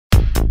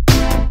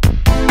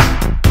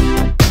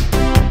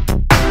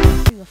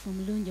mutuufu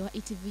omulungi wa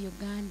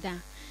Etvuganda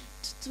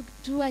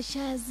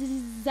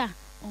tuwashaziriza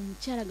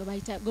omukyala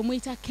gwe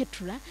muyita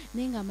Ketra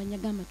naye nga amanya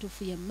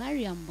g'amatuufu ye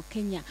Mariam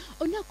Bukenya.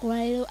 Olunaku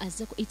olwaleero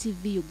azze ku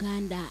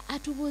Etvuganda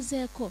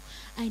atubuuzeeko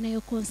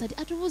ayinayo konsati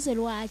atubuuze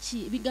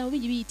lwaki ebigambo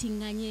bingi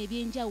biyitinganye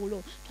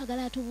ebyenjawulo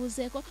twagala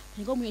atubuuzeeko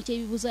nga omuyokya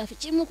ebibuuzo yaffe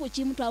kimu ku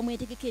kimu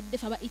twamwetegekedde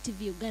fe aba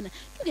Etvuganda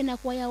tugenda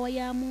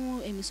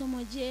kuwayawayamu emisomo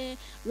gye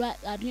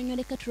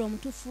atunyonyole Ketra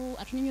omutuufu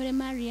atunyonyole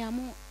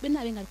Mariam bena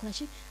abe nga alikola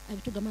ki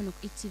abitugamba no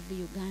ku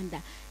Etvuganda.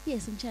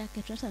 Yes, omukyala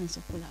Ketra tanise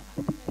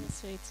okulaba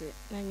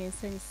nange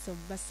nsanyusa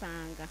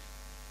obbasanga.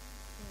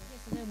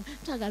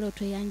 Twagala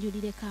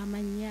otweyanjulireko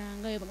amanya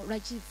nga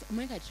lwaki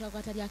omweka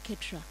titwakwata lya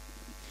Ketra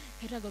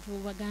Ketra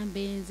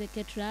gwetubagambe nze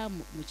Ketra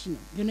mu kino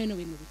byonna eno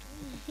bimu bitu.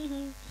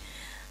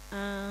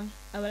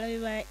 Abalabi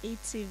ba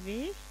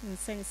ETV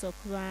nsanyusa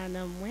okuba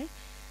nammwe.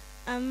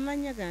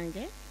 Amanya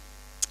gange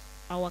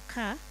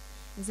awaka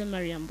nze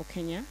Mariam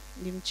Bukenya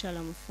ndi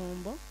mukyala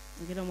mufumbo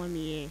ngera omwami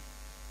ye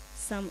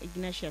Sam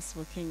Ignatius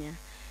Bukenya.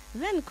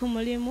 Then ku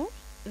mulimu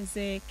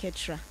nze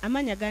Ketra.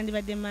 Amanya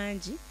gandibadde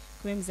mangi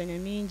kuba emizanyo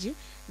mingi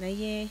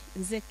naye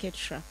nze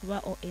Ketra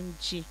kuba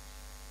OMG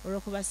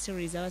olw'okuba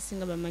series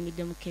abasinga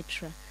bamanyidde mu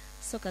Ketra.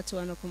 So kati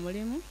wano ku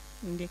mulimu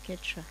ndi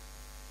Ketra.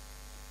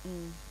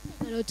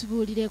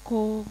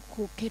 Tubuulireko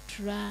ku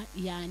Ketra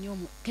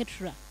yani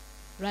Ketra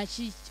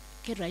lwaki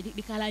Ketra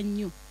likala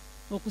nnyo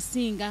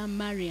okusinga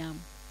Mariam?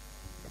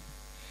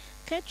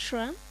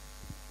 Ketra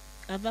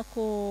ava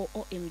ku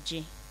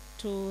OMG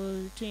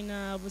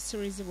tulina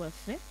buseries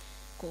bwaffe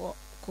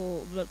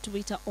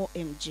tubuyita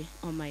OMG.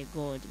 Oh my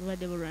god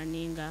bubadde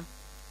bulwaninga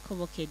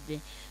kobokedde.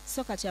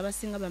 So kati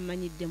abasinga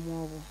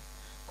bamanyiddemu obwo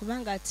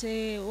kubanga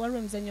ate waliwo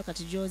emizannyo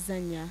kati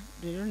gy'ozannya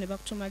leero ne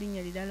bakutuma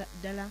linnya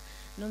ddala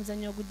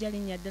n'omuzannyo ogujja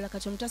linnya ddala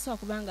kati omutasobola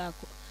kubanga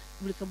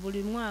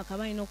buli mwaka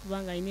balina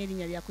okubanga alina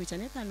erinnya lyakuyita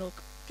naye kano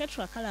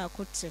Ketra kala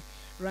akutte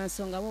lwa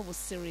nsonga bwo bu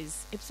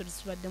series episodes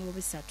tubadde mu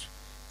 3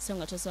 so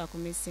nga tosobola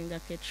kumissinga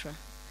Ketra.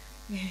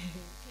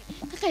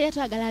 Kaka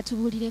yatwagala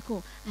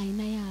atubuulireko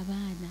ayinayo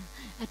abaana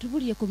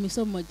atubuulire ku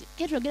misomo gye.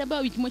 Ketra ogera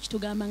bawo bikimu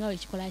kitugamba nga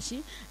wekikola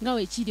ki nga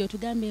wekiri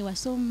otugambe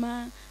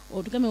wasoma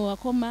otugambe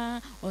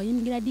wakoma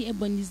oyingira di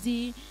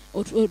Ebonies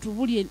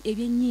otubuulire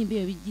ebyennyimba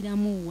ebyo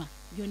bigiramuwa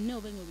byonna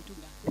oba nga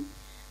bitugamba.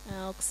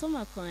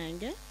 Okusoma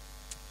kwange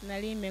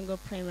nali Mengo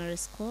Primary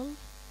School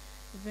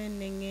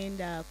then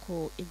ngenda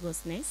ku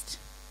Eagles Nest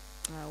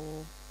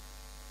awo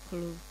ku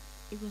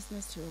Eagles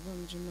Nest oba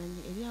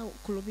mujimanyi eri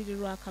ku lubiri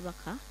lwa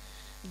Kabaka.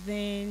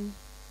 Then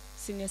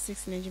senior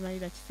 6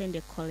 nenjimalira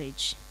Kifende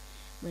College.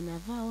 When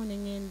avaawo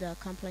nengenda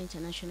Kampala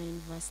International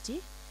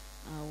University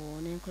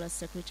awo nenkola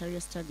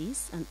secretarial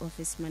studies and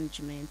office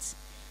management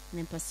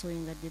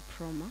nempasuinga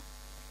diploma.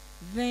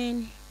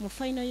 Then mu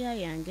final year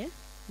yange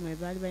mwe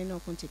baali balina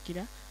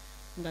okuntikira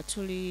nga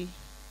tuli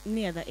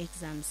near the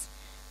exams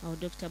awo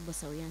Dr.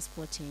 Bosa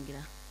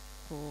yansportingira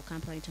ku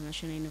Kampala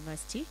International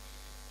University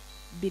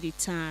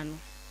 25.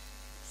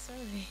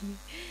 Sorry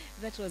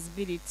that was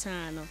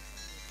 25.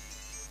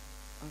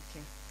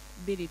 Okay.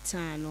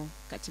 25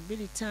 kati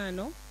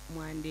 25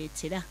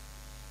 mwandetera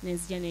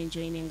nenzija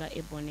nenjoyininga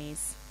Ebonies.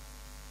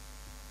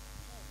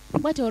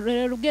 Bwate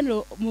olwo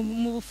olugendo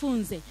mu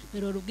bufunze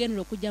olwo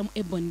olugendo okujja mu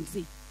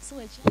Ebonies.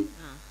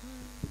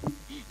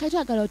 Kati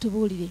twagala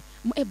otubuulire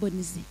mu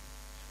Ebonies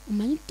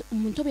omanyi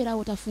omuntu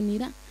obeerawo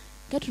otafunira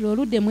Ketra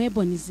oludde mu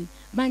Ebonies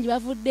bangi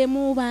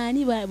bavuddemu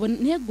baani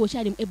naye gwe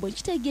okyali mu Ebonies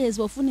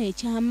kitegeeza ofuna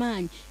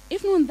ekyamaanyi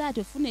if not that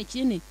ofuna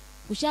ekinene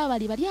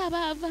kukyabali bali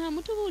abaava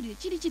mutubuulire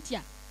kiri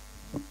kitya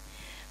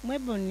mu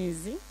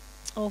Ebonies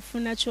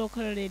ofuna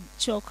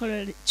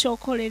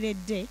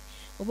kyokoleredde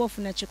oba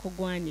ofuna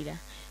kikugwanira.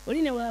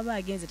 Oli ne waba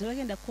agenze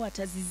tebagenda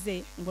kukwata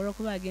zize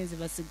ng'olwokuba agenze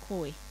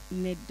basikowe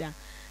nedda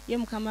ye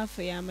mukama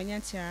waffe yamanya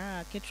nti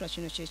Ketra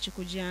kino kye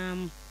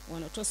kikujyamu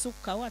wano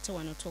tosukkawo ate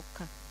wano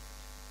tokka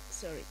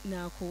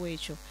naakuwa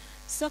ekyo.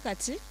 So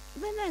kati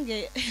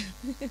benange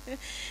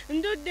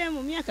ndudde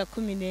mu myaka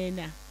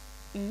 14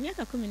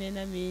 myaka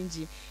 14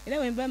 mingi era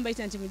bwe mba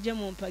mbayita nti mujje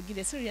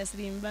mumpagire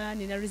seriously mba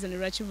nina reason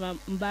lwaki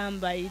mba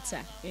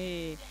mbayita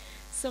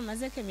so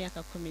mazeko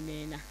emyaka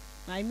 14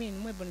 I mean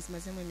mu Ebonies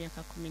mazemu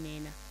emyaka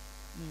 14.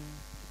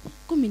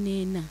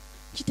 14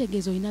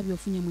 kitegeeza olina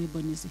byofunye mu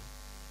Ebonies.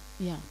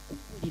 Ya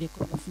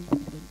olireko byofunye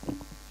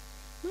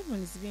mu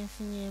Ebonies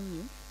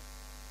byenfunyemu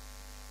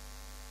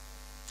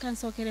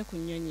kansookere ku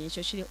nnyonyi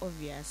ekyo kiri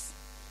obvious.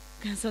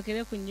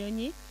 Kansookere ku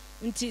nnyonyi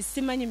nti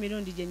simanyi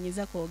mirundi gye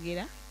nyiza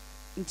kwogera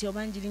nti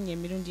oba njirinya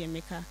emirundi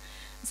emeka.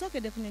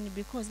 Nsookedde ku nnyonyi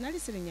because nali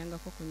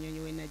sirinyangako ku nnyonyi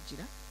we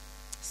najjira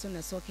so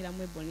nasookera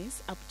mu Ebonies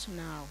up to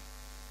now.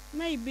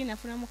 Maybe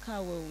nafunamu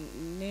kaawe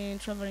ne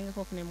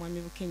travelingako ku ne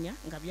mwami Bukenya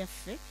nga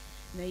byaffe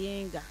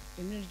naye nga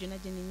emirundi gyonna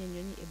gye ninya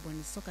ennyonyi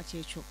Ebonies so kati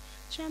ekyo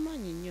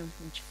kyamaanyi nnyo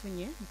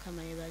nkifunye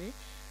mukama yebale.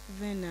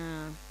 Then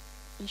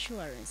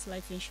insurance,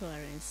 life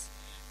insurance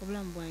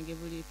obulamu bwange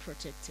buli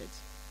protected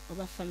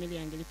oba family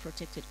yange li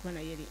protected kuba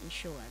naye eri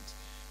insured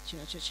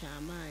kino kyo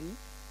kyamaanyi.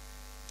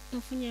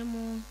 Nfunye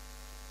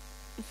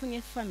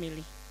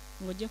family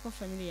ng'ogyeko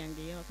family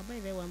yange yawaka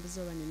bayi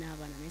beewambuza oba nina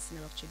abaana naye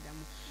sinaba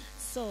kukiddamu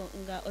so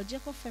nga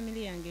ojeko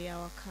family yange ya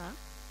waka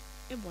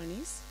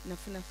Ebonies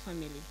nafuna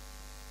family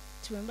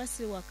tuwemba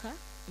si waka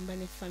mba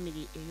ne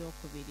family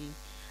eyokubiri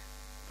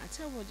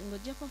ate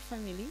ng'ojeko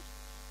family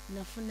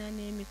nafuna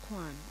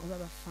n'emikwano oba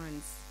ba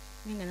fans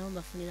nenga nabo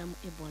bafunira mu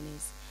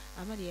Ebonies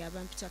abali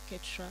abampita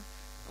Ketra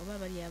oba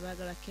abali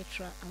abagala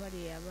Ketra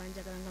abali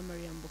abanjagala nga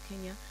Mariam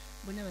Bukenya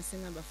bonna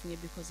basenga bafunye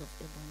because of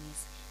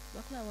Ebonies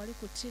bakola wali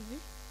ku TV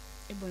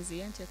Ebonies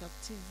yanteeka ku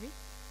TV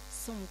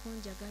so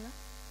mukonjagala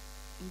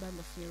mba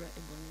bafunira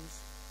Ebonies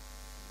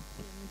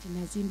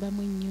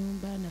nazimbamu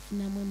ennyumba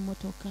nafunamu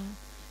emmotoka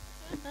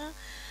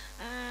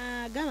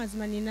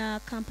gamazima nina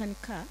company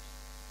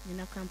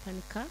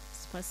car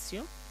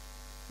spatio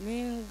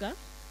nenga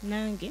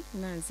nange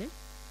nanze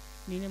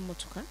nina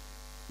emmotoka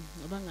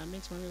obanga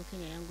menti mami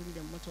Kenya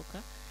yangulira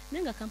emmotoka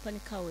nenga company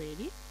car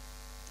weri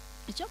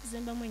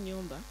ekyokuzimbamu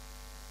ennyumba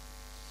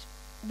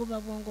buba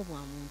bwongo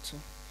bwa muntu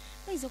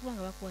bayinza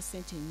okubanga bakuwa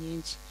ssente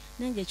nnyingi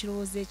nange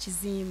ekirowoozo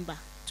ekizimba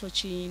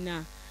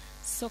tokiina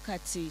so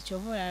kati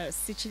kyovola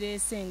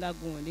sikireese nga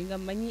gundi nga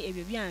mmanyi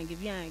ebyo byange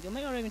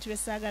omanyi olwo ebintu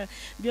byesaagala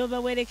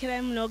byoba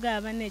werekeramu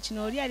n'ogaba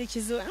nekino oli ali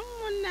kizibu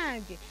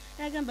munnange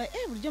agamba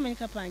bulijjo omanyi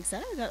kapangisa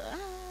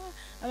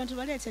abantu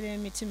baleetera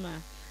emitima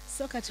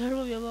so kati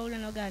waliwo byoba wula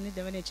n'ogaba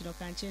neddaba nekino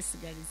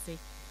kankyesigalise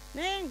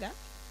naye nga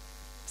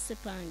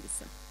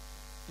sipangisa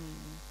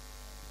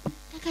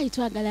kakali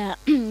twagala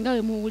nga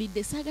we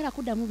muwulidde saagala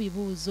kuddamu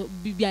bibuuzo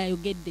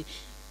byayogedde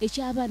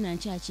ekyabaana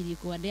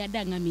nkyakiriko wadde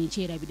yaddanga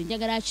minkyerabire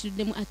njagala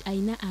akituddemu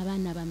ayina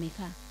abaana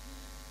bameka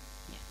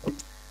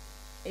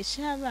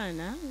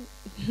ekyabaana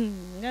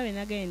nga bwe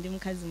nagaye ndi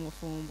mukazi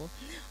mufumbo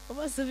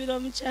oba osuubira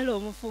omukyala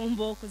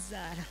omufumbo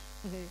okuzaala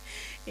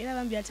era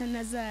bambi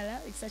atannazaala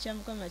ekisa kya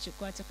mukama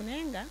kikwateko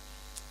naye nga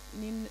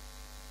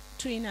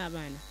tulina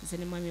abaana nze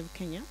ne mwami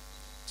Bukenya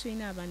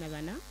tulina abaana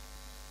bana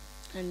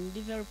and ndi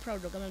very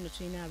proud ogamba nno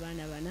tulina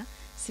abaana bana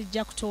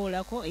sijja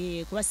kutoolako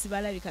kuba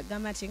sibalabika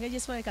gamba nti engeri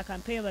gyesibalabika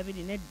kampeeyo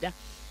babiri nedda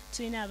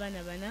tulina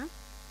abaana bana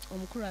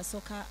omukulu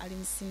asooka ali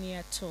mu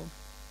senior 2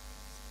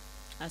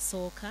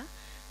 asooka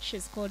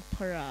she's called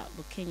Para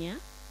Bukenya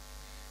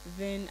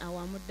then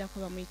awamuddako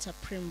bamuyita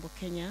Prim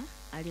Bukenya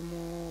ali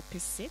mu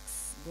P6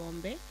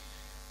 Gombe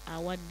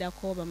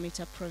awaddako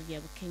bamuyita Provia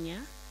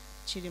Bukenya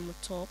kiri mu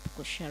top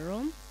ku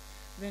Sharon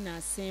then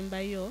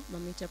asembayo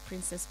bamuyita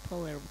Princess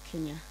Power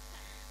Bukenya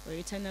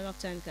oyitana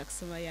bakutandika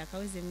kusoma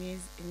yakaweza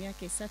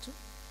emyaka 3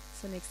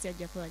 so next year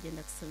ajja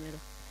agenda kusomero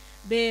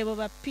bebo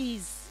ba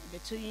peas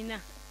betulina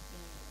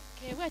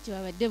kebwaki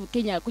babadde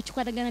Bukenya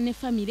kukikwatagana ne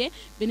family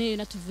bene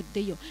yona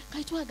tuvuddeyo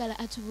kati twagala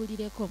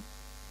atubulireko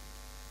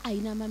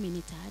ayina mami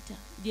ne taata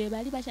gye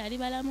bali bakyali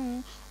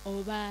balamu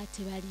oba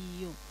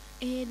tebaliyo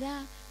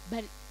era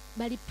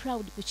bali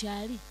proud ku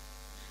kyali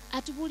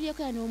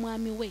atubulireko ya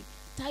n'omwami we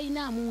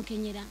talina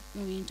amunkenyera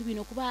mu bintu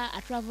bino kuba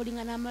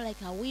atravelinga nama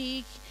like a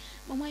week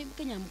omwami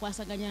Bukenya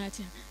amukwasaganya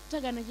atya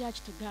tagana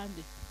gyaki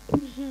tugambe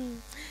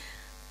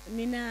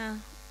nina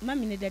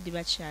mami ne daddy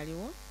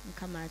bakyaliwo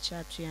mukama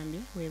akyatuyambye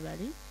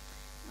webali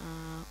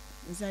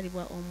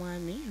nzalibwa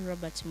omwami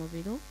Robert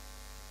Mubiru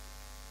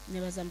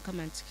nebaza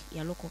mukama nti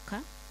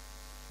yalokoka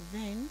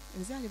then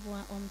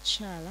nzalibwa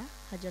omukyala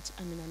Hajat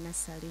Amina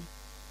Nasali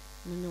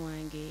mimi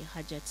wange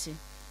Hajati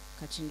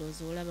kati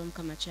ndowooza olaba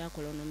mukama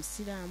kyakola ono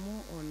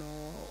musiraamu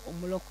ono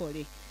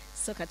omulokole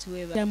so kati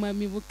weba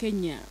mwami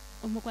Bukenya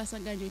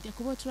omukwasaganya otya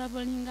kuba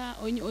travelinga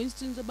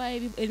oyinza ba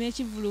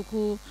n'ekivulu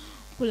ku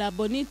La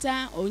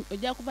Bonita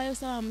ojja kubayo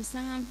sawa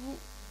 7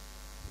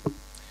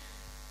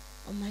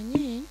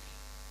 omanyi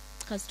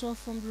kasita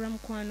ofumbirwa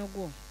mukwano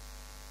gwo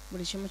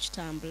buli kimu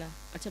kitambula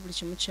ate buli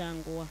kimu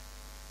kyanguwa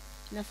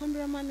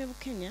nafumbirwa mwami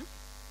Bukenya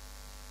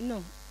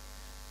no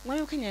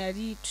mwami Bukenya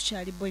yali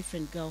tukyali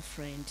boyfriend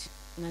girlfriend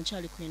nga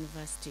nkyali ku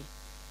university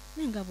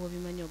nenga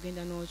bw'obimanyi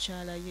ogenda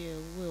n'okyalayo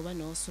we oba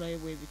n'osulayo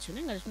bwe bityo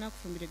nenga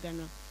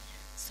tetunakufumbiriganwa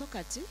so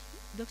kati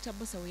Dr.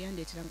 Bosa we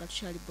yandeetera nga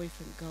tukyali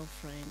boyfriend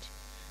girlfriend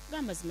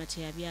gamba zima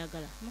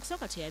teyabyagala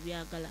mukusooka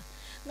teyabyagala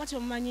nga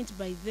temumanyi nti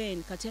by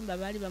then Katemba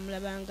baali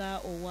bamulabanga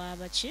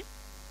owabaki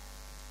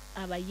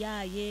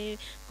abayaaye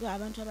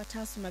abantu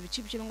abataasoma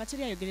biki bikiro nga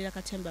teri ayogerera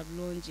Katemba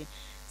bulungi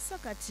so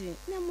kati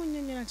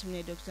nemunnyonnyola nti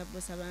mune Dr.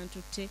 Bosa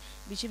abantu te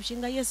biki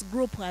nga yes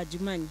group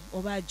agimanyi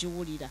oba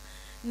agiwulira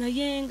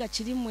naye nga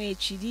kirimu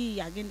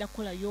ekiri agenda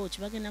kukolayo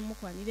kibagenda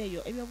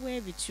mukwanireyo ebyo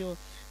bwe bityo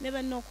ne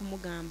banna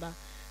okumugamba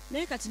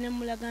naye kati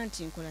nemulaga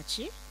nti nkola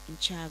ki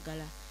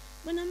nkyagala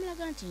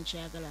bwenamulaga nti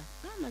nkyagala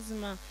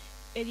amazima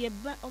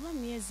eryebba oba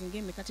myezi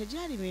ng'emeka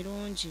tegyali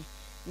mirungi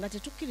nga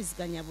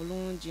tetukkiriziganya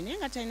bulungi naye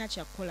nga talina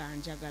kyakukola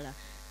njagala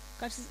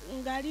kati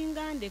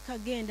ng'alinga ndeka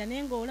genda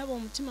naye ng'olaba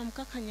omutima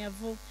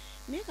mukakanyavu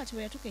naye kati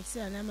bwe yatuuka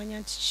ekiseera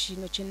n'amanya nti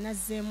kino kye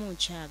nazzeemu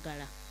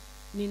nkyagala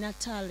nina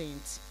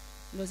talent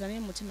ndowooza naye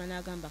mutima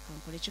n'agamba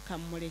kankole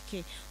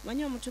kikammuleke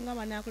manyi omuntu nga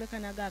banaakuleka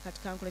nagaa kati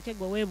kankuleke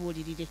gwe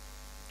weebuulirire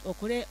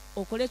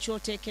okole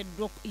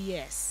kyoteekeddwa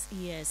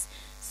yes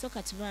so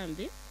kati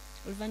bambi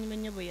oluvannyuma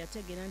ennyo bwe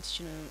yategeera nti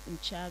kino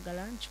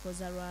nkyagala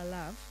nkikoza lwa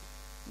love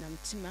na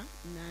mutima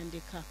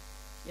nandeka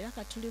era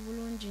katuli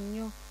bulungi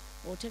nnyo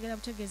otegera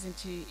butegezi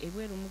nti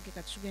ebweru muge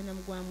kati tugenda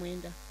mu gwa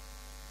mwenda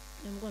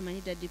mugwa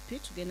manyi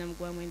DP tugenda mu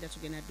gwa mwenda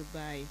tugenda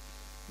Dubai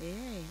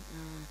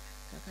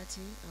kakati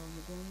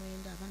mugwa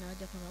mwenda abaana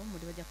bajja kuba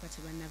omuli bajja kuba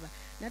tebanaba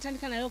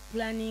natandika nayo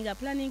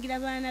planningira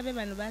baana be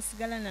bano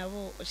basigala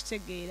nabo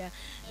okitegeera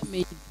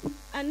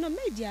no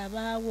media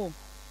abaawo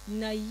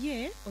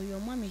naye oyo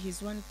omwami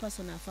his one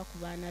person afa ku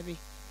baana be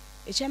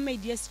ekya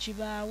media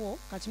kibaawo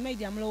kati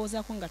media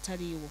amulowoozaako nga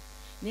taliiwo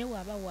naye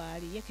waaba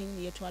waali ye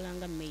kenyini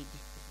yetwalanga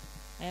media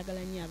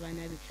ayagala nnyo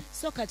abaana be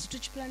so kati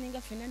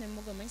tukipulaninga ffenna ne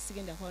mmoga manyi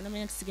sigenda kuba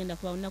namanya nti sigenda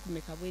kuba olunaku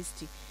meka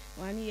bwesti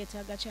wani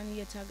yeetaaga kyani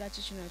yeetaaga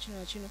ki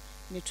kino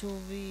ne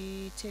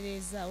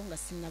tubitereezaawo nga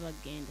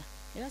sinnabagenda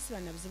era siba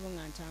na buzibu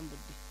nga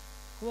ntambudde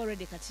kuba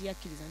already kati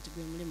yakkiriza nti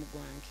gwe mulimu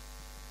gwange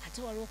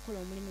ate waliwo okukola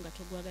omulimu nga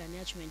togwagala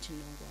naye akimanyi nti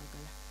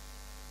nongwagala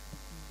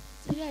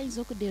siri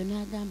ayinza okuddeyo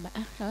n'agamba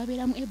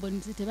ababeeramu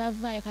Ebonies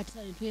tebavaayo kati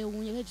sale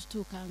twewuunye bwe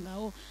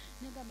tutuukangawo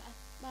n'agamba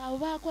abo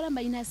bakola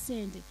mbalina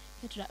ssente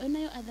Ketra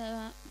olinayo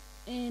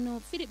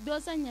eno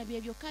byozanya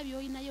bye byokka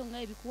byolinayo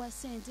nga ebikuwa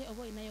ssente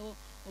oba olinayo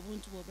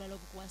obuntu bwobulala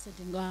obukuwa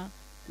ssente nga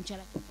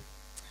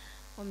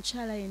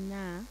omukyala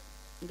yenna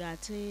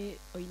ng'ate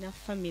olina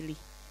family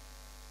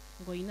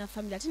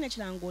ate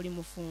nekiranga oli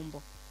mufumbo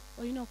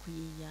olina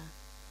okuyiiya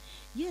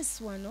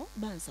yes wano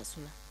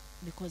bansasula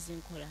because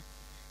nkola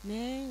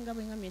naye nga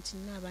bwe ngambye nti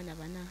nina abaana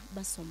bana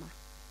basoma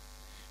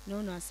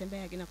noono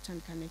asembayo agenda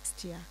kutandika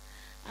next year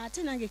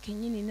ate nange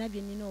kenyini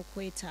nabye nina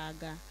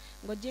okwetaaga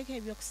ng'ogyeko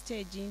ebyoku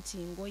stage nti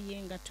ngoye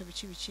engatto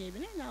biki ebyo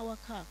naye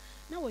naawaka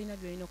nawe olina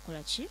byolina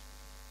okukola ki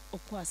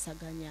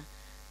okwasaganya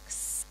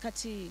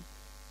kati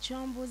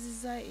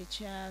kyombuuziza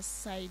ekya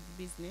side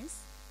business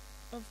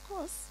of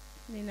course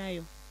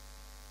ninayo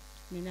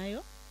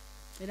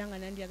era nga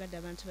nandyagadde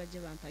abantu bajje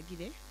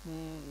bampagire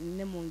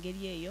ne mu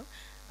ngeri eyo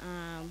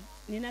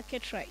nina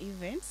Ketra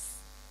events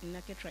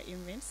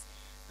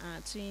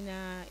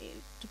tulina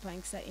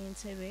tupangisa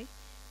entebe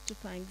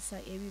tupangisa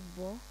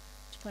ebibbo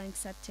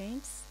tupangisa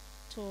tents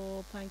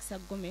tupangisa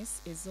gomes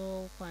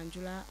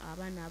ez'okwanjula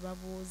abaana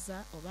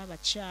ababuuza oba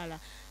abakyala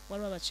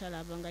waliwo abakyala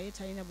abanga ye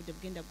talina budde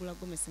bugenda gula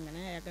gomes nga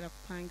naye ayagala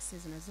kupangisa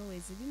ezo nazo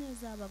weeziri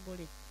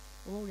n'ez'abagole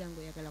oba olyange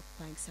oyagala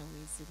kupangisa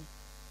weeziri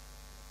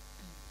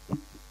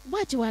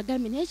bwati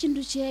wagambye naye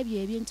ekintu kyebyo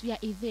ebintu bya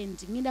event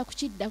ngenda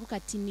kukiddako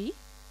katini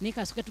naye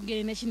kasooka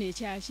tugere nekino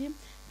ekyaki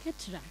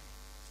Ketra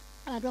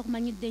abantu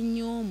bakumanyidde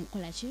nnyo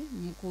mukola ki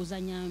mu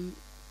kuzanya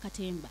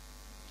katemba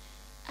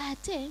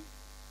ate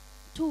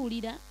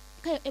tuwulira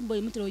kayo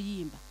Embozi mutero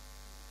yimba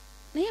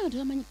naye abantu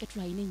bamanyi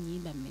Ketra alina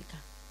ennyimba mmeka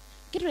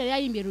Ketra yali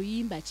ayimbye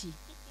luyimba ki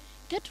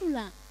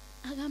Ketra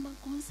agamba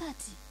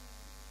konsati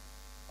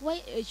kuba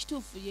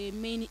ekituufu ye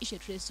main issue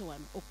tuleese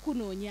wano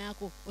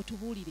okunoonyaako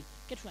otubuulire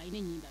Ketra alina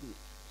ennyimba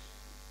mmeka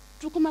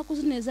tukoma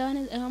kuzineza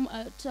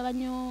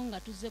tabanyo nga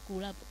tuze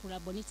kula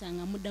bonita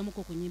nga muddamuko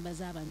ku nnyimba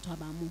z'abantu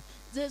abamu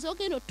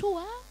zezogendo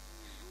tuwa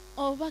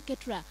oba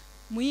Ketra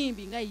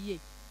muyimbi nga ye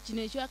kino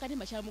ekyo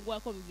akatemba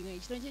kyamugwako biginga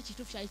ekitono kye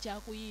kituufu kyali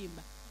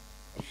kyakuyimba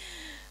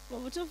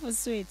mu butuufu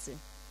sweet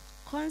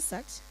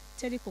concert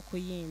teri ku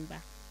kuyimba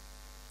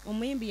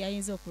omuyimbi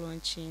yayinza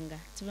okulonkinga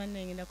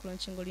tibanna ngenda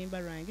kulonkinga oluyimba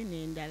lwange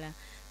n'endala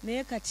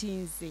naye kati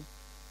nze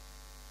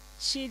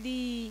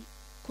kiri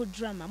ku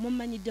drama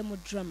mumanyidde mu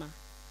drama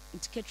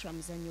nti Ketra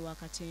muzanyi wa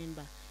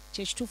katemba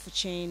kyekituufu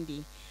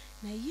kyendi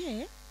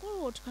naye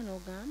olwo otuka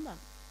n'ogamba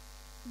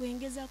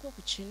bwengezaako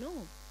ku kino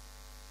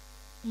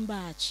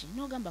mbaaki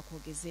n'ogamba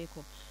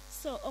kwogezeeko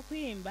so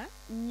okuyimba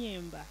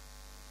nnyimba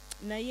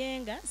naye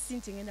nga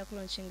sinti ngenda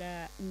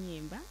kulonkinga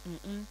nnyimba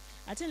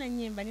ate na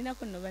nnyimba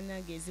ninako nno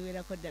bannange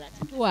eziwerako ddala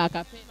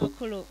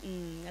makulu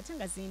ate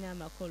nga zirina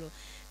amakulu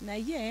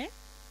naye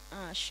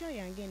show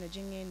yange eno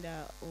gye ngenda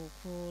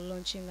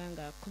okulonkinga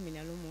nga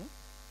 11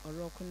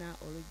 olwokuna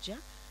olujja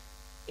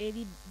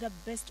eri the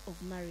best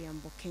of Mariam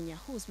Bukenya.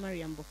 Who's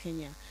Mariam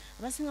Bukenya?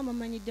 Abasinga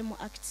bamanyidde mu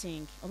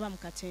acting oba mu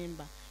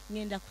katemba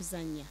ngenda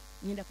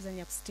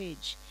kuzanya ku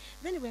stage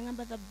then bwe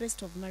ngamba the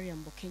best of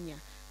Mariam Bukenya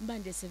mba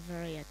ndese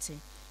variety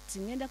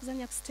ngenda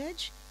kuzanya ku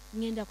stage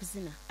ngenda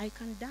kuzina I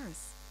can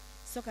dance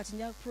so kati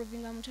nja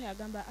proving omuntu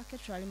yagamba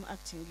Ketra ali mu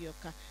acting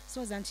yokka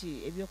so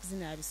zanti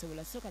ebyokuzina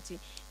abisobola so kati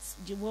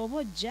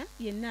bw'obojja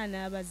yenna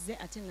anaabaze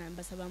ate nga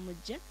mbasaba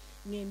mujje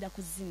ngenda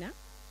kuzina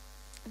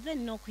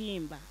then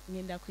n'okuyimba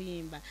ngenda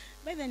kuyimba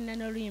by then nina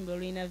n'oluyimba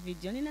olulina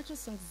video nina 2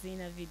 songs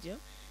zirina video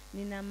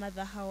nina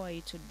Mother How Are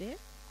You Today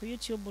ku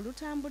YouTube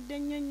lutambudde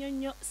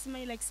nnyo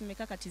simanyi like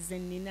simeka kati ze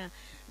nina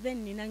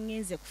then nina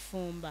ngenze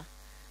kufumba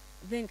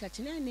then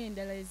kati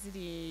n'endala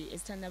eziri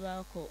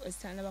ezitannaba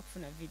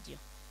kufuna video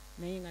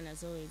naye nga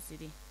nazo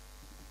eziri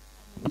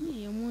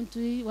omuntu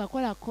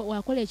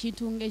wakola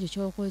ekintu ng'ekyo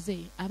ky'okoze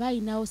aba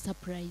alinawo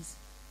surprise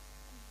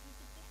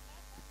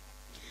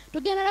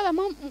tugenda laba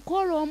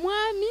mukolo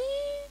omwami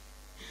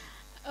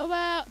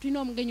oba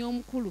tulina omugenyi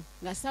omukulu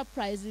nga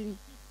surprise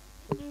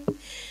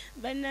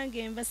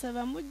bannange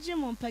mbasaba mujje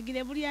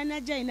mumpagire buli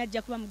anajja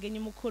inajja kuba mugenyi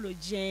mukulu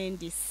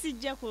gyendi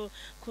sijja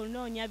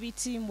kunoonya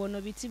biti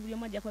mbono biti buli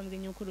omu ajja kuba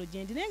mugenyi mukulu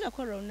gyendi naye nga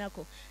kola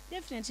olunaku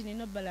definitely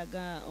nina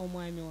obbalaga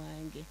omwami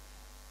wange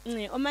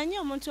Omanyi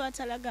omuntu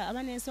atalaga aba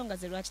n'ensonga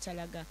ze lwaki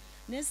talaga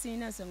naye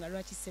sirina nsonga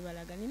lwaki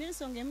sebalaga nina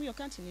ensonga emu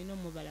yokka nti nina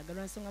omubalaga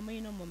lwansonga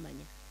muyina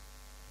omumanya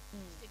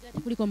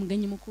kuliko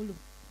omugenyi mukulu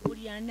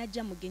buli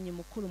anajja mugenyi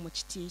mukulu mu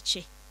kiti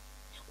kye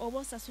oba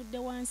osasudde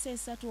wansi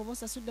 3 oba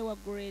osasudde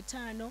waggulu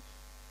 5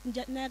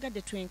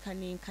 nayagadde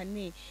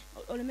twenkane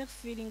oleme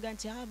kufiiringa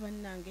nti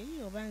bannange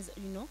obanza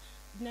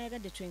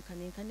nayagadde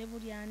twenkane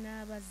buli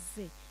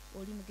anaabazze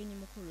oli mugenyi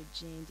mukulu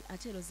gyendi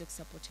ate era ozze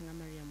kusupportinga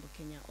Mariam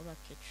Bukenya oba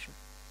Ketra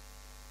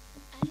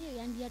aliyo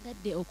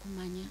yandiyagadde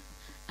okumanya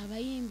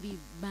abayimbi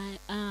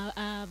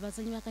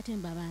abazanyi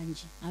bakatemba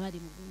bangi abali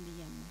mu gundi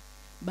yammwe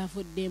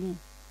bavuddemu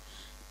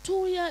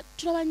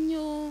tulaba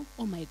nnyo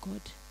oh my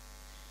god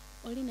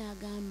oli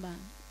n'agamba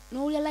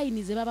n'owulya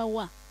layini ze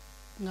babawa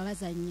nga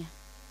bazannya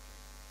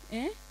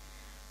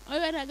oyo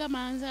batagamba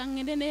nza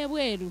ngende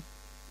n'ebweru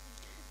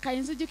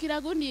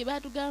kayinzijukira gundi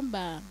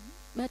batugamba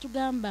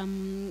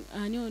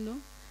ani ono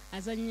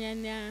azannya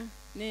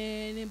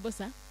ne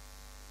bosa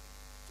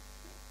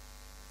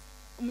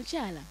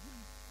omukyala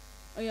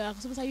oyo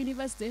akusomesa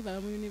university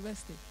baba mu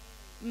university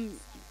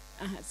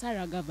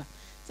Sarah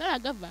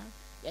Gava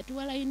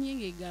yatuwa layini ye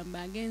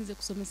ng'egamba agenze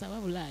kusomesa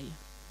wabulaaya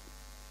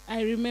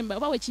I remember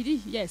oba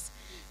wekiri yes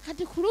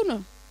kati ku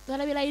luno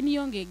twalabye layini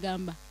yo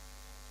ng'egamba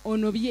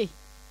onobye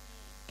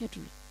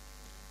Ketra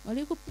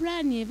oli ku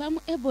plan eva mu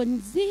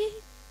Ebonies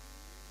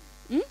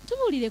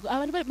tubulireko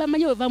abantu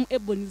bamanyi eva mu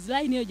Ebonies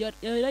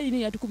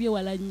layini yatukubye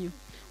wala nnyo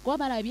kuba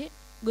balabye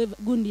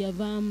gundi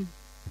yavaamu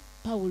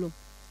Paulo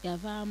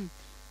yavaamu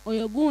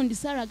oyo gundi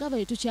Sarah Gava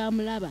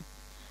tetukyamulaba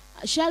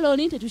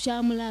Shaloni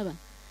tetukyamulaba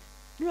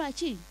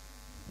lwaki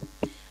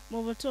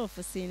mu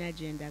butuufu siina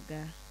gye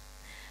ndaga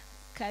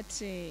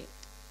kati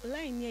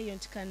line eyo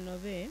nti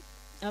kanobe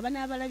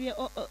abana abalabye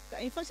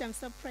in fact I'm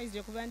surprised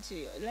okuba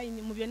nti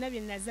line mu byonna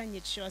bye nazanye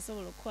kisho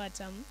asobola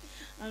okukwatamu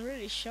I'm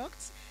really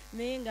shocked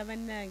naye nga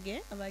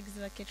bannange abagizi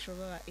ba Ketra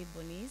baba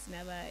Ebonies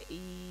n'aba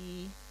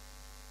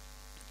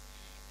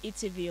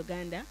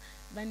Etvuganda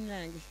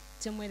bannange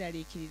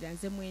temweraliikirira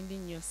nze mwendi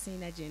nnyo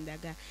siina gye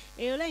ndaga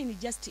eyo line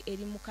just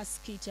eri mu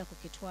kasikiti ako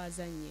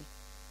ketwazanye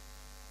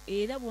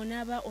era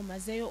bw'onaaba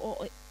omazeyo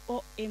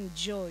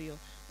OMG oyo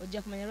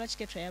ojja kumanya lwaki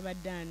Ketra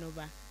yabadde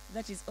anoba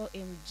that is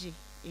OMG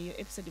eyo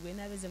episode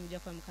bw'enaabeze mujja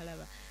kuba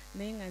mukalaba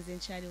naye nga nze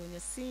nkyaliwo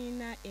nnyo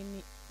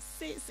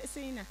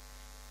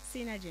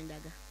siina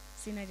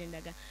gye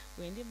ndaga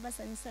bwendi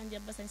basanyisa nja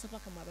basanyisa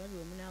paka mu abalabi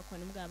bwe munaakwa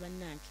ne mugaba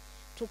bannange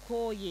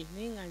tukooye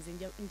naye nga nze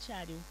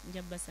nkyaliwo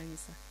nja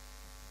basanyisa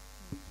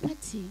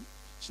kati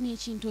kino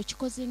ekintu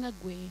okikoze nga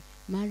gwe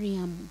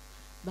Mariam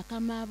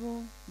bakama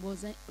abo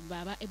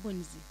baba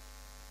Ebonies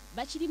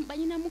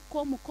banyinamukko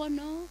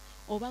omukono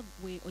oba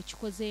gwe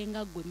okikoze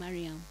nga gwe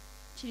Mariam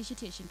kiri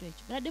kiti ekintu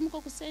ekyo baladdemukko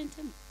ku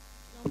ssentemu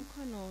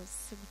omukono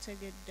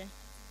sigutegedde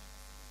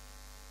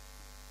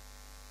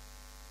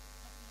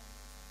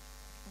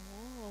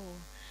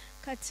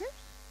kati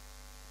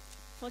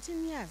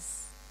 14 years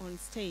on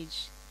stage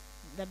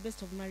the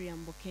best of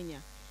Mariam Bukenya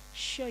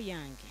show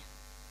yange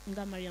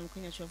nga Mariam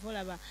Bukenya kyova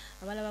olaba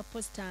abalaba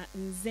posta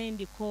nze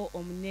ndiko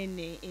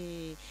omunene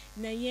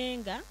naye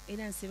nga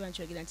era nsiba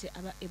nkyogera nti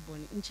aba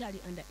Ebony nkyali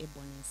under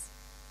Ebonies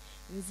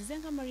nzize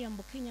nga Mariam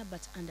Bukenya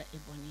but under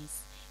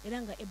Ebonies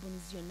era nga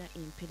Ebonies yonna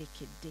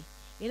emperekedde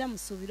era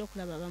musuubira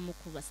okulaba abamu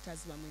ku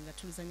bastars bamwe nga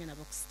tuluzanya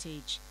nabo ku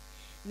stage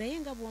naye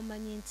nga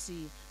bw'omanyi nti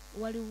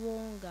waliwo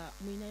nga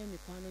mulinayo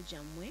mikwano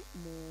gyammwe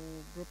mu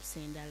groups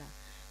endala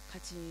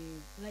kati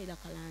Laila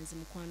Kalanzi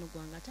mukwano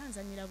gwange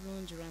atanzanyira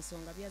bulungi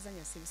lwansonga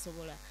byazanya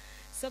sibisobola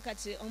so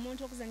kati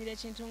omuntu okuzanyira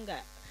ekintu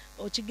nga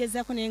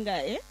okigezaako naye nga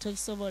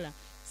tokisobola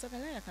so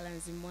Laila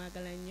Kalanzi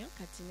mwagala nnyo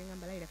kati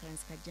nengamba Laila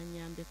Kalanzi kajja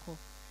nnyambeko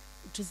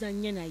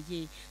tuzanye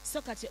naye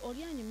so kati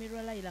oli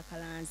anyumirwa Laila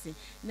Kalanzi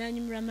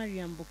n'anyumirwa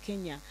Mariam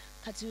Bukenya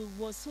kati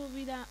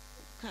bw'osuubira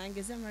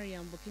kangeza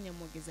Mariam Bukenya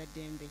mwogeza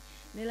dembe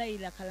ne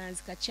Laila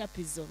Kalanzi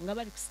kachapizo nga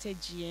bali ku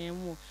stage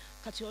yemu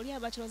kati oli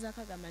abakyoza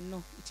akagamba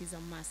no it is a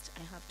must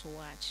I have to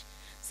watch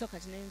so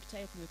kati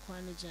nempitayo ku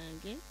mikwano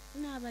gyange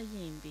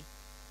n'abayimbi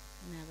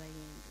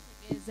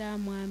eza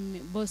mwami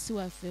bosi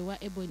waffe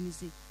wa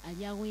Ebonies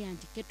alyawo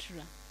yanti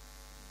Ketra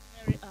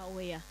very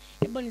aware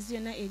Ebonies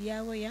yonna eri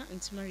aware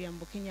nti Mariam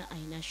Bukenya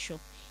ayina show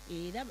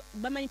era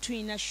bamanyi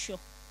tuyina show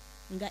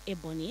nga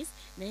Ebonies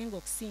naye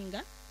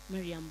ng'okusinga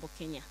Mariam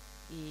Bukenya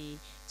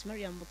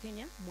Mariam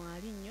Bukenya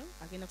mwali nnyo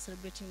agenda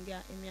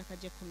kucelebratinga emyaka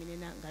gye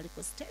 14 ng'ali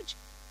ku stage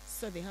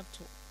so they have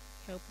to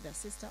help the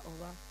sister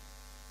over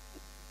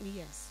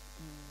yes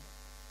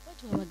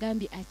watu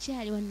wabagambye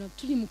akyali wano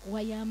tuli mu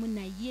kuwayamu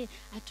naye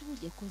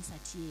atubulye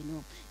concert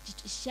eno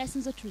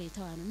kyasinze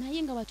otuleeta wano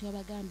naye nga watu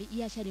wabagambye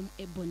ye akyali mu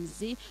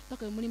Ebonies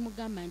paka muli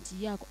mugamba nti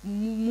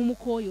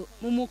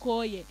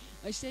mumukooye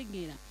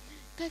okitegeera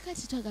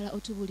kakati twagala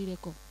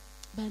otubulireko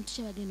bantu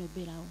kyabagenda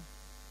obeerawo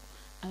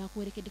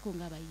abakuwerekeddeko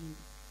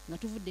ng'abayimbi nga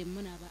tuvudde mu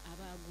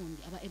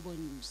abagundi aba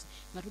Ebonies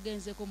nga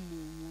tugenzeko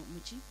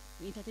muki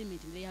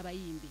entertainment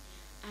y'abayimbi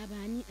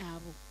abani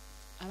abo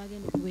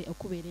abagenda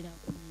okubeerera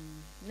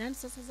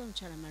nandisosaza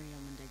omukyala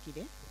Mariam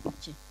ndagire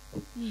ki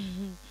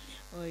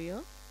oyo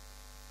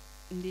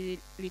ndi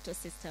little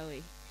sister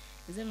we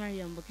nze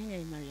Mariam Bukenya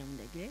ye Mariam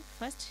Ndagire.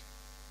 First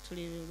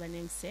tuli ba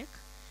namesake,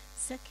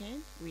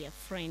 second we are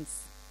friends,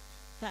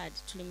 third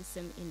tuli mu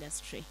same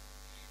industry.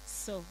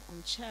 So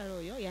omukyalo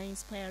oyo ya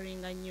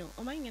inspiring nnyo.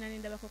 Omanyi ngena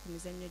nendabako ku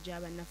mizannyo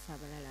gy'abannaffe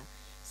abalala.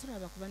 So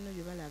laba ku banno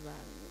bye balaba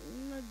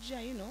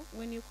nojja, you know,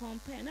 when you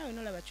compare nawe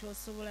nolaba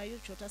kyosobolayo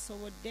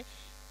kyotasobodde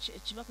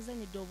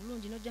kibakuzanyidde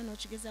obulungi nojja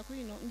n'okigezaako,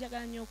 you know,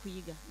 njagala nnyo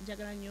okuyiga,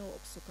 njagala nnyo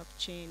okusukka ku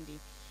kyendi.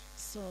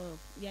 So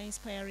ya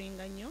inspiring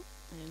nnyo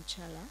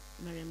omukyala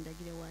Mariam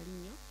Ndagire waali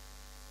nnyo.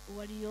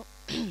 Waliyo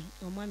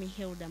omwami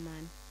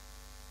Hildaman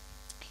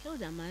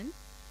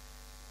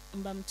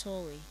mba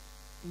mutowe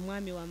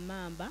omwami wa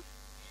Mamba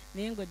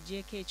naye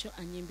ng'oggyeko ekyo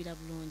anyimbira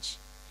bulungi.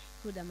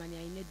 Hildaman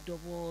alina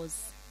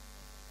eddoboozi.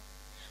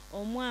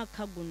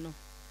 Omwaka guno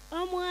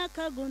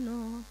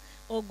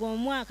ogwo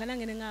omwaka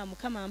nange ne ngamba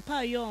Mukama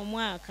mpaayo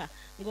omwaka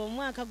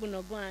ng'omwaka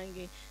guno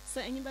gwange.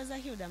 So ennyimba za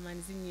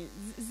Hildaman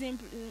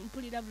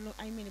zimpulira bulungi,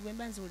 I mean bwe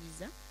mba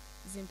nziwuliza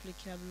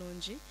zimpulikira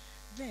bulungi.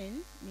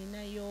 Then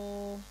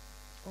ninayo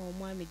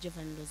omwami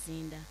Jevan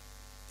Luzinda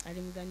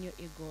ali mu Ganyo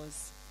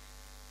Eagles.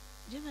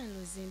 Jevan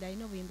Luzinda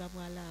alina obuyimba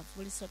bwa love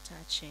buli so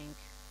touching.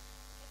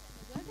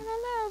 Njagala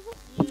love.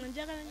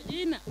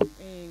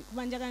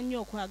 Kuba njagala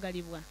nnyo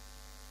okwagalibwa.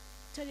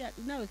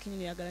 Nawe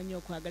kenyini yagala nnyo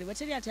okwagalibwa.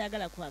 Teri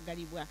atayagala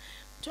kwagalibwa.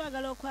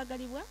 Twagala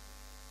okwagalibwa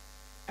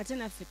ate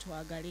naffe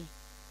twagale.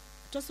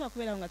 Tosobola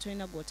kubeerawo nga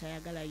tolina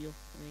gw'otayagalayo.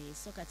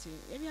 So kati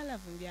ebya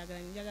love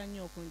njagala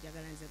nnyo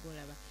okunjagala nze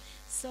golaba.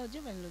 So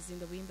Jevan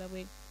Luzinda obuyimba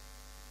bwe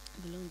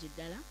bulungi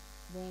ddala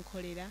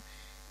bonkolera.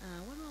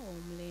 Waliwo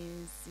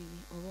omulenzi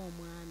oba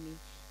omwami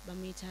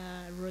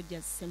bamuyita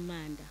Rogers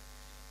Semanda.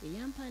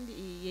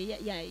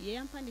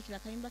 Yeyampandikira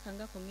akayimba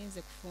kangako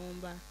ngenze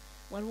kufumba.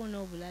 Waliwo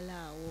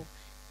n'obulala awo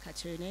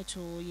kati naye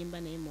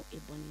tuyimba naye mu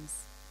Ebonies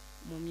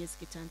mu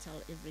music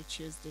tantal every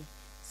Tuesday.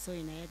 So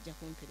naye ajja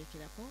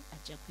kumperekerako,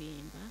 ajja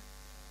kuyimba.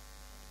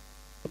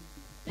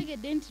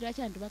 Tegedde nti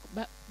lwaki abantu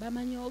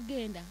bamanyi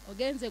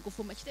ogenze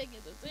kufumba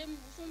kitegeezo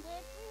semufumba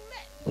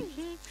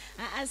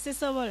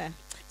ofule.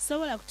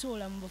 Sobola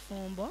kutuula mu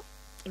bufumbo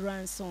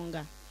lwa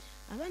nsonga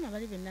abaana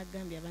bali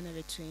bennagambye abaana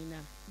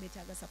betulina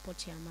betaaga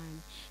support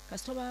y'amaanyi.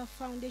 Kasitoba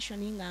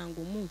foundation nga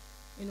ngumu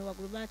eno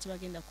waggulu baati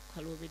bagenda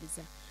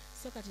kukaluubiriza.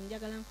 So kati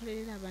njagala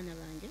nkolerera abaana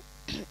bange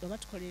oba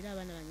tukolerera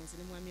abaana bange nze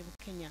ne mwami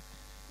Bukenya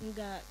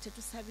nga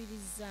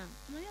tetusabiriza.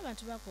 Omanyi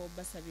abantu baako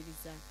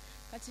basabiriza.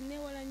 Kati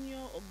newala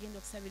nnyo okugenda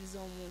okusabiriza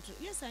omuntu.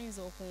 Yes,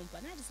 ayinza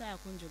okumpa naye tisaaya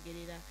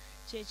kunjogerera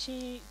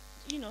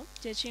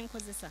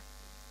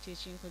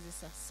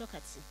kyekinkozesa. So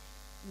kati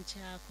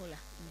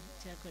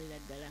nkyakolera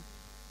ddala.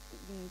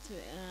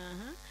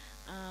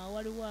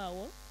 Waliwo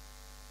awo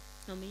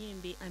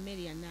omuyimbi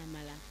Amelia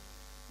Namala.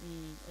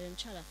 Oyo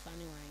mukyala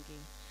faani wange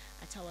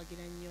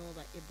atawagira nnyo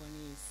ba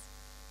Ebonies.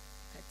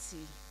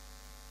 Kati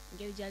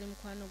ngeri gyali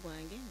mukwano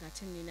gwange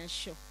ng'ate nina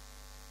show.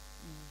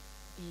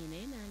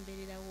 Naye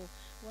nambeererawo.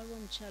 Waliwo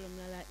omukyala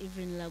omulala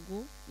Evelyn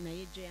Lagu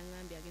naye jjo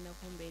yaŋŋambye agenda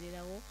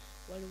kumbeererawo.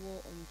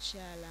 Waliwo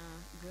omukyala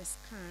Grace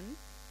Khan.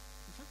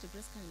 In fact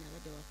Grace Khan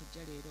abadde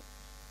wakujja leero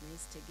naye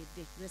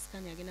sitegedde. Grace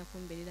Khan agenda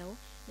kumbeererawo.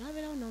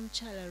 Nawabeerawo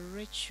n'omukyala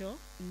Rachel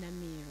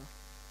Namiro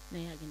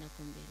naye agenda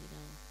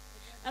kumbeererawo.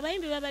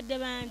 Abayimbi babadde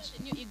bangi.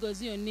 New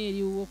Eagles yonna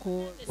eriwo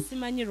ko.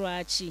 Simanyi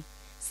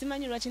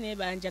lwaki naye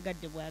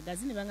banjagadde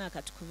bwagazi ne banga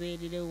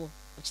akatukubeererewo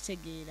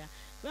okitegeera.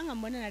 Kubanga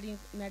mbona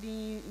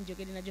nali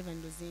njogere na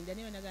Jevan Luzinda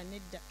naye banaga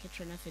nedda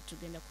Ketra naffe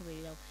tugenda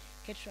kubeererawo.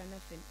 Ketra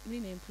naffe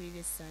nina empulira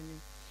essanyu.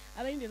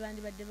 Abayimbi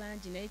bandibadde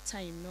bangi naye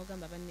time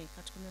n'ogamba banne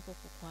katukomeko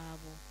ku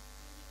kwabo.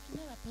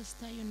 Ndaba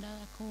posta yo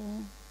ndabako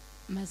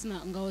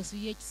mazina nga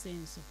osubye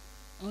ekisenso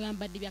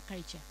oyambadde bya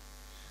culture.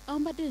 Awo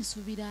mbadde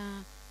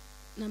nsuubira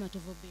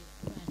n'amatovu beera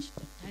lwaki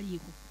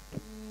taliiko.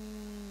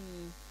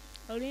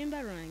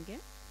 Oluyimba lwange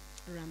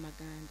lwa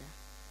Maganda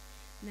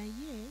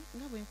naye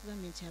nga bwe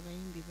nkugambye nti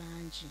abayimbi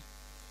bangi.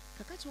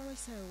 Kakati waliwo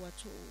ekiseera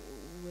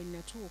we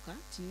natuuka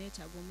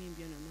tineetaaga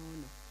omuyimbi ono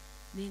n'ono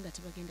naye nga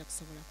tebagenda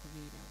kusobola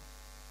kubeerawo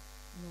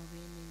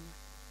n'obeenenya.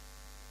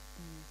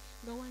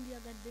 Nga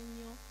wandiyagadde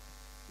nnyo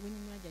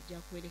Winninwaji ajja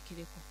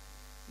kuwerekereko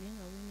naye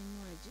nga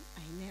Winninwaji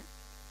alina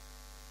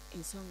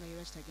ensonga ye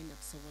lwaki tagenda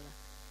kusobola.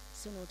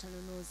 So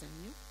n'otanonooza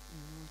nnyo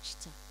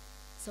n'okita.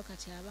 So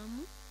kati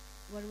abamu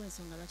waliwo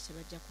ensonga lwaki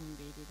tebajja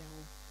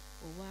kumbeererawo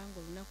obanga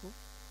olunaku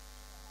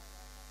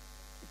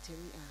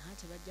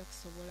tebajja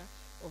kusobola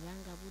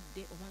obanga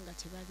budde obanga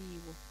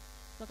tebaliiwo.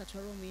 Paka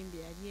twaliwo omuyimbi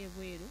yali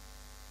ebweru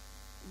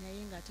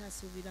naye nga ate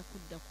asuubira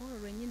kudda ku olwo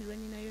lwennyini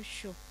lwennyinayo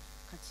show.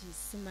 Kati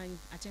simanyi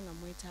ate nga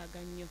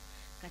mwetaaga nnyo.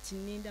 Kati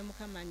nninda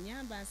Mukama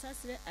nnyamba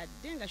nsaasire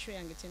adde nga show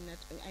yange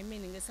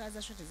ng'essaawa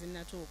za show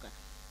tezinnatuuka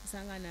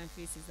nsanga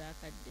nanfiisi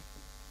zaakadde.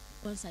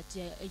 Concert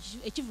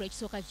ekivulo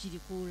ekisooka kiri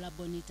ku La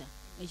Bonita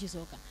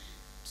ekisooka.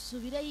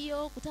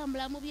 Tusubireyo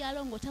kutambula mu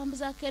byalo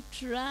ng'otambuza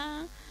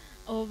Ketra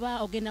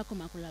oba ogenda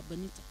koma ku La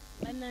Bonita.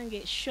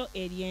 Bannange show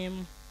eri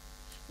emu.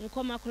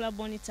 Nkoma ku La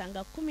Bonita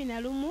nga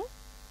 11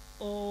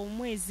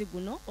 omwezi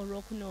guno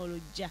olwokuna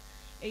olujja.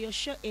 Eyo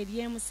show eri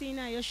emu.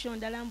 Siinaayo show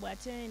ndala mbu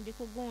ate ndi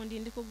ku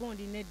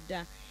gundi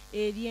nedda.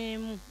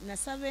 eryemu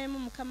nasaba emu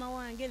mukama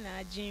wange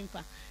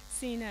n'agimpa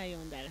siinaayo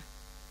ndala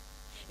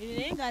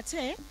naye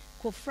ng'ate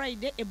ku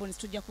Friday Ebonies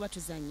tujja kuba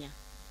tuzanya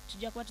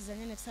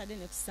next Saturday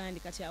next Sunday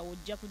kati awo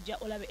ojja kujja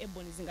olabe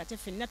Ebonies nga te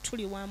ffenna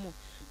tuli wamu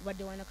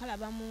badde wano kale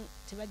abamu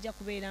tebajja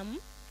kubeeramu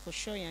for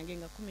show yange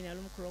nga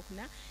 11 o'clock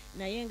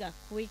naye nga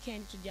ku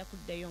weekend tujja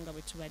kuddayo nga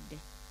bwe tubadde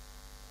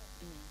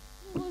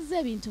buuza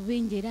ebintu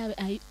bingi era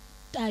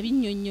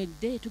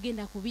abinnyonnyodde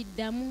tugenda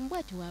kubiddamu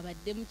bwati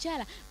wabadde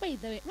mukyala by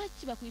the way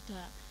lwaki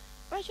bakuyita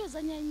lwaki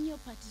ozanya nnyo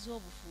paati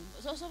z'obufumbo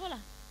osobola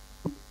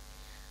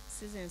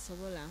size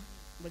nsobola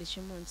buli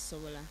kimu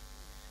nkisobola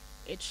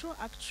a true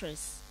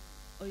actress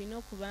olina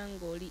okuba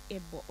nga oli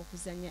able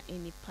okuzanya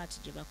any part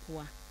gye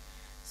bakuwa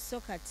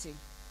so kati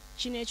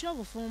kino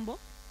eky'obufumbo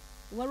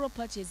waliwo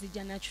paati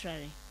ezijja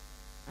naturally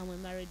I'm a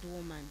married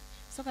woman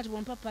so kati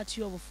bwompa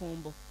paati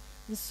y'obufumbo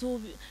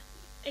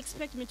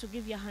expect me to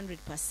give you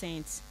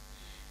 100%.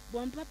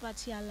 Bwompa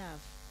paati ya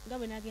love nga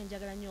bwe nage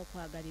njagala nnyo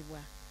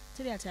okwagalibwa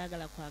teri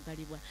atayagala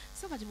kwagalibwa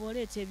so kati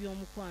bw'oleeta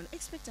eby'omukwano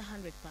expect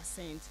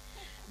 100%.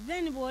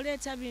 Then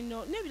bw'oleeta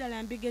bino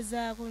n'ebirala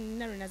mbigezaako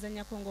nalwe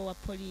nazanyako ng'owa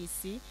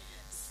poliisi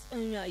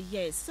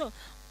yes so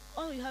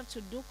all you have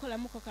to do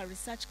kolamuko ka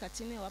research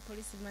kati ne wa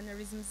police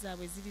mannerisms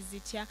zaabwe ziri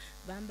zitya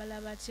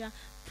bambala batya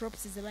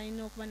props ze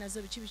balina okuba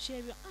nazo biki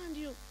ebyo and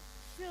you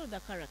feel the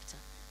character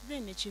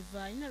then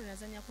ekiva nalwe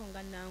nazanyako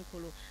nga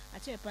nankulu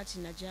ate paati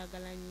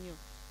najagala nnyo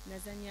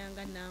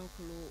nazanyanga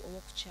nankulu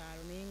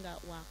ow'okukyalo naye nga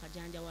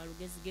wakajanja wa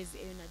lugezigezi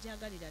eyo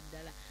najagalira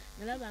ddala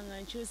nalaba nga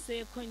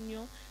nkyuseeko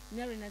nnyo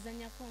nalwe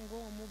nazanyako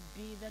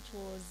ng'omubbi that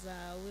was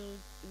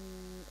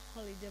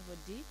holiday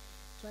body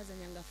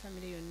twazanyanga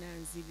family yonna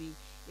nzibi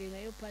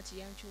nayo paati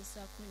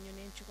yankyusaako nnyo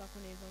nenkyukako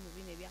nenva mu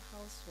bino ebya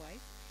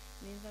housewife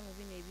nenva mu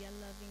bino ebya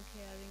loving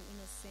caring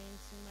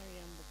innocent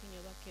Mariam Bukenya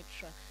oba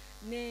Ketra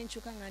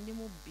nenkyuka nga ndi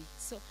mubbi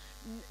so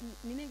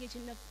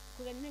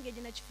ninenge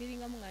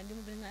gyenakifiringamu nga ndi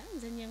mubbi nga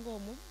nzanye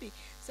ng'omubbi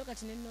so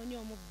kati nenoonya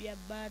omubbi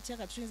abba atya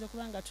kati tuyinza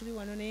okuba nga tuli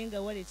wano naye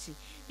nga waleti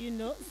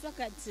so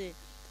kati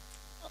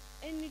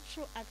any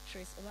true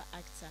actress oba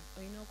actor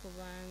olina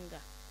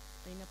okubanga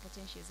olina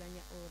potential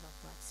ezanya all the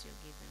parts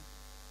you're given.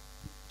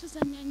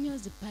 Tuzanya nnyo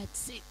zi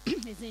parts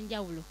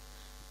ez'enjawulo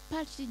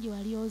paati gye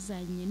wali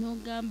ozanye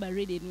n'ogamba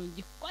ready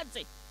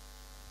n'ogikoze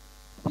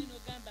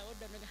n'ogamba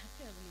odda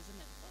n'ogahakira buno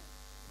zonna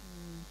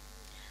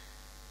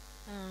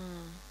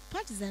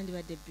paati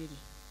zandibadde bbiri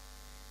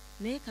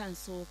naye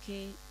kansooke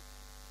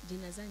gye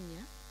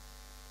nazanya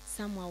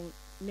somehow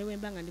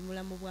newemba nga ndi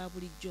mulamu bwa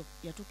bulijjo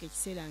yatuuka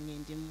ekiseera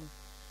ngendimu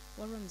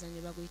waliwo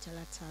omuzannyo baguyita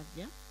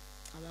Latavia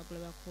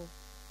abagulabako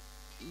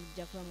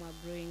mujja kuba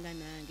mwagrowinga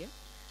nange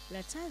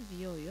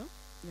Latavia oyo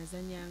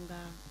nazanyanga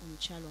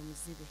omukyalo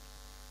omuzibe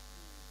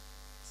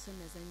so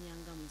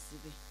nazanyanga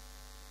muzibe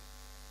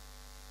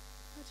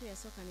ate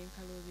yasooka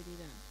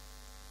nenkaluubirira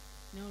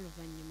naye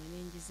oluvannyuma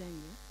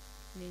nenjizanya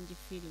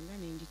nenjifiiringa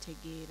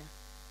nenjitegeera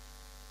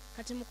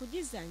kati mu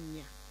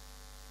kugizanya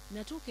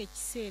natuuka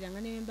ekiseera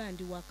nga nemba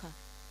ndi waka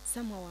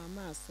samwa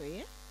w'amaaso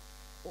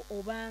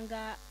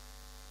obanga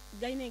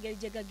galina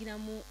engeri gye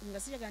gagiramu nga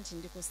sijaga nti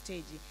ndi ku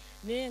stage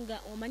naye nga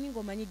omanyi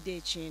ng'omanyidde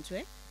ekintu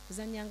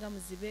kuzanyanga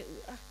muzibe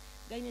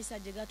galina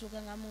ekiseera gye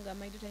gatuukangamu nga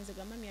amayidi tayinza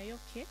ga mami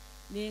ayoke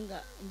naye nga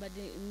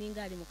mbadde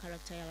ninga ali mu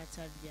character ya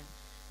Latavia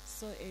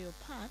so eyo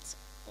part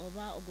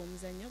oba ogwo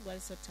omuzannyo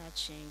gwali so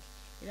touching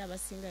era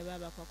abasinga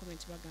baba bakwa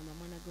comment bagamba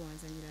mwana gwe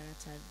wanzanyira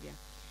Latavia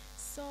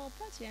so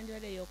part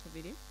yandibadde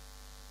ey'okubiri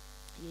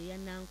ye ya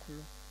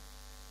nankulu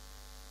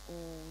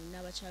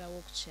n'abakyala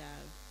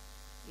w'okukyalo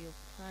eyo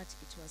part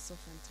it was so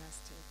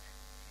fantastic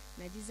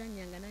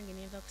najizanyanga nange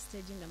nenva ku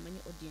stage nga manyi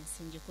audience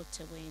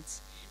njikutte bwenti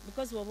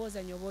because woba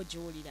ozanya oba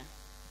ogiwulira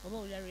oba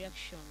owulira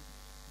reaction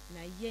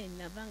naye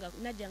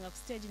najjanga ku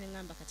stage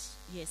neŋŋamba kati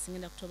yes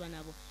ngenda kutoba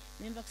nabo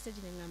nenva ku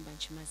stage neŋŋamba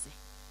nkimaze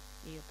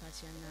eyo part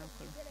ya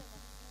nankulu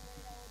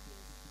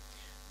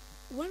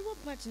waliwo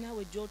part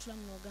naawe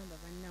gy'otulamu n'ogamba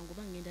bannange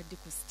oba ngenda ddi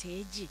ku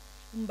stage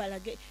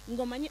mbalage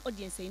ng'omanyi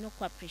audience erina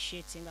oku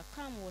appreciatinga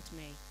come what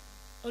may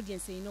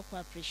audience erina oku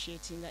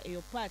appreciatinga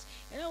eyo part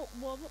era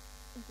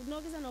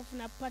n'ogeza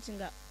n'okufuna part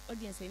nga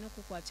audience erina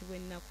okukwatibwa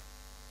ennaku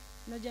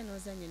nojja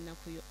n'ozanya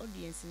ennaku yo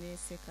audience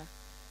n'eseka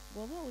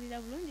bw'oba owulira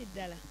bulungi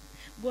ddala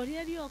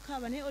bw'olira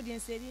lyokaaba naye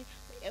audience eri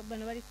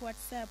bano bali ku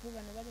WhatsApp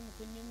bano bali mu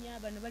kunyumya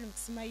bano bali mu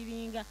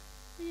kusimayiringa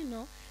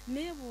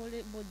naye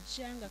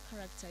bw'ojjanga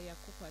character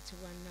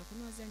yakukwatibwa nnaku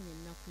n'ozanya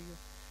ennaku yo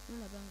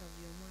n'olabanga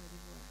buli omu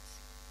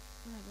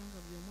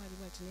ali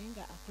bw'ati naye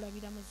nga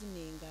akulabira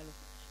muzina engalo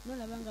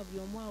n'olabanga buli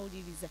omu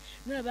awuliriza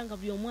n'olabanga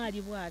buli omu ali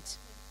bw'ati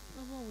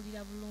oba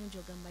owulira bulungi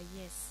ogamba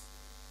yes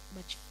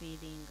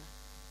bakifiiringa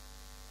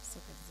so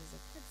kati zezo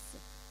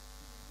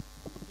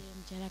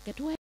mukyala